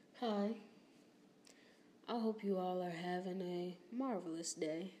Hi, I hope you all are having a marvelous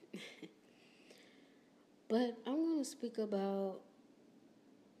day. But I'm going to speak about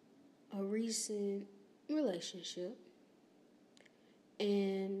a recent relationship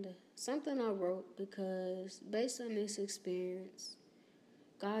and something I wrote because, based on this experience,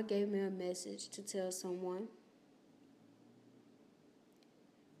 God gave me a message to tell someone,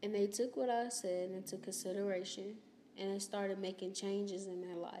 and they took what I said into consideration and they started making changes in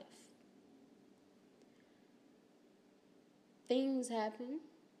their life. Things happen.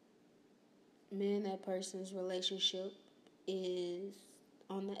 Me and that person's relationship is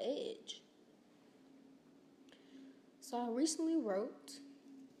on the edge. So I recently wrote,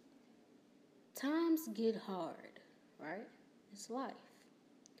 times get hard, right? It's life.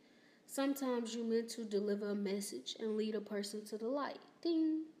 Sometimes you're meant to deliver a message and lead a person to the light.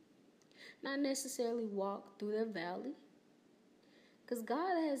 Ding. Not necessarily walk through their valley. Because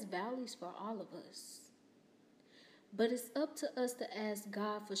God has valleys for all of us. But it's up to us to ask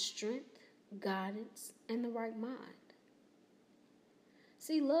God for strength, guidance, and the right mind.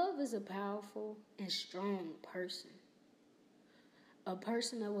 See, love is a powerful and strong person. A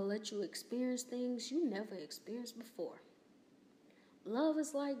person that will let you experience things you never experienced before. Love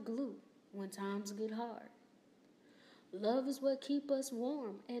is like glue when times get hard. Love is what keeps us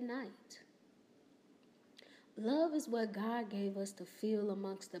warm at night. Love is what God gave us to feel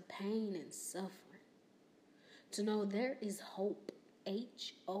amongst the pain and suffering. To know there is hope.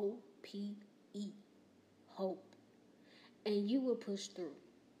 H-O-P-E. Hope. And you will push through.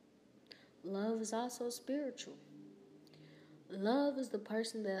 Love is also spiritual. Love is the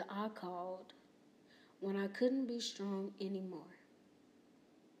person that I called when I couldn't be strong anymore.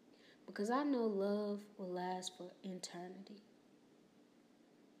 Because I know love will last for eternity.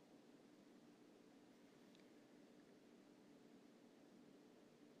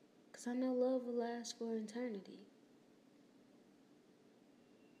 Because I know love will last for eternity.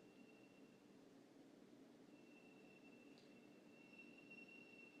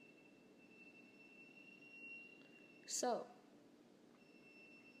 So,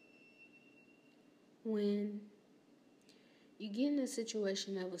 when you get in a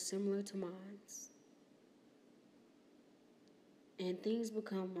situation that was similar to mine, and things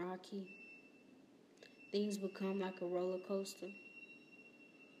become rocky, things become like a roller coaster,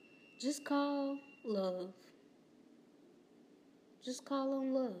 just call love. Just call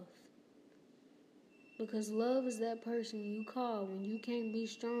on love. Because love is that person you call when you can't be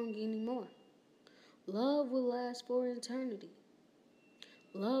strong anymore. Love will last for eternity.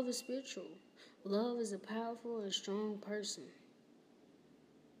 Love is spiritual. Love is a powerful and strong person.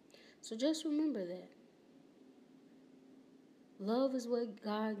 So just remember that. Love is what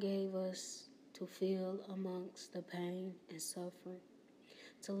God gave us to feel amongst the pain and suffering.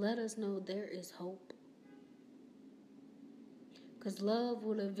 To let us know there is hope. Because love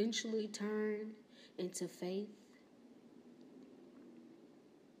will eventually turn into faith.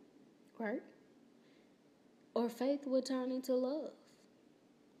 Right? Or faith will turn into love.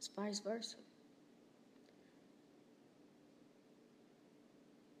 It's vice versa.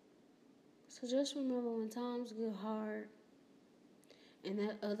 So just remember when times get hard and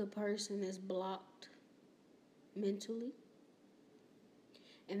that other person is blocked mentally,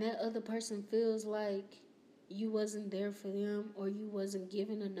 and that other person feels like you wasn't there for them or you wasn't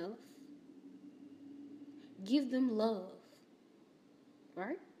given enough, give them love,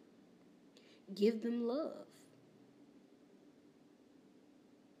 right? Give them love.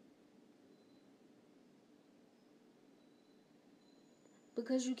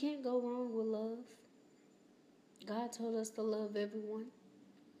 Because you can't go wrong with love. God told us to love everyone.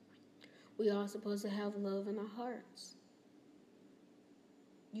 We are supposed to have love in our hearts.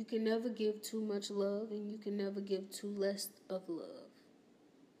 You can never give too much love, and you can never give too less of love.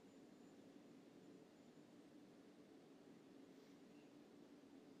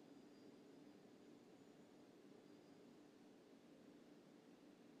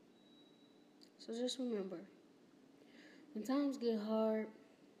 So just remember, when times get hard,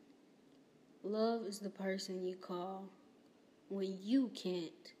 love is the person you call when you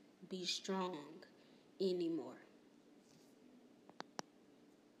can't be strong anymore.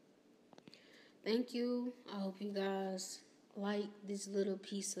 Thank you. I hope you guys like this little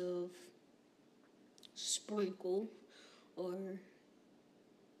piece of sprinkle, or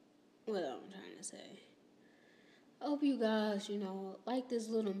what I'm trying to say. I hope you guys, like this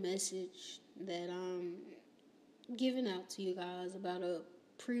little message that I'm giving out to you guys about a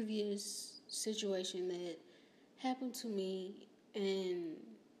previous situation that happened to me. And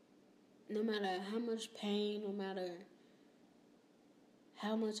no matter how much pain, no matter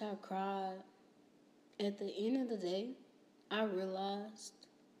how much I cried, at the end of the day, I realized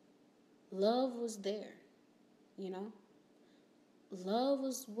love was there, you know? Love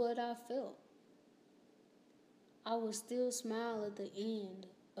was what I felt. I would still smile at the end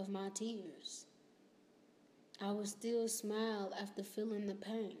of my tears. I would still smile after feeling the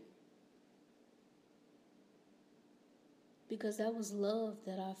pain. Because that was love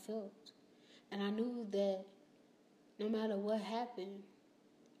that I felt. And I knew that no matter what happened,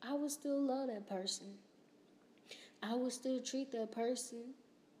 I would still love that person. I would still treat that person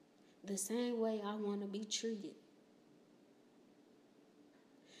the same way I want to be treated.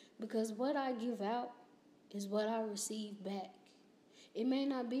 Because what I give out is what I receive back. It may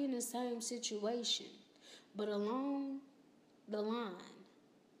not be in the same situation, but along the line,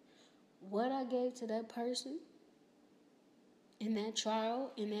 what I gave to that person in that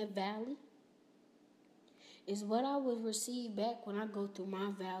trial, in that valley, is what I would receive back when I go through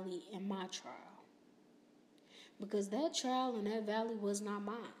my valley and my trial. Because that trial and that valley was not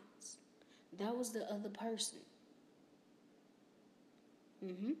mine. That was the other person.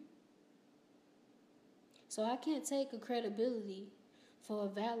 So I can't take a credibility for a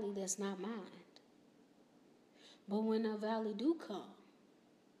valley that's not mine. But when a valley do come,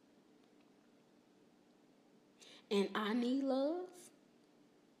 and I need love,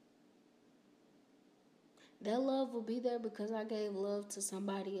 that love will be there because I gave love to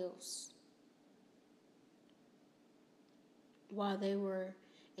somebody else while they were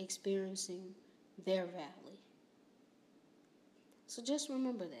experiencing their valley. So just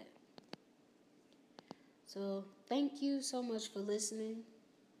remember that. So thank you so much for listening.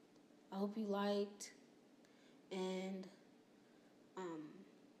 I hope you liked, and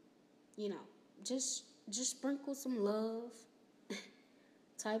just sprinkle some love.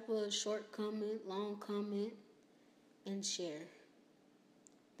 Type a short comment, long comment, and share.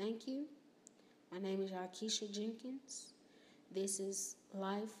 Thank you. My name is Arkisha Jenkins. This is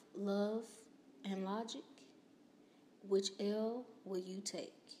Life, Love, and Logic. Which L will you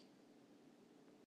take?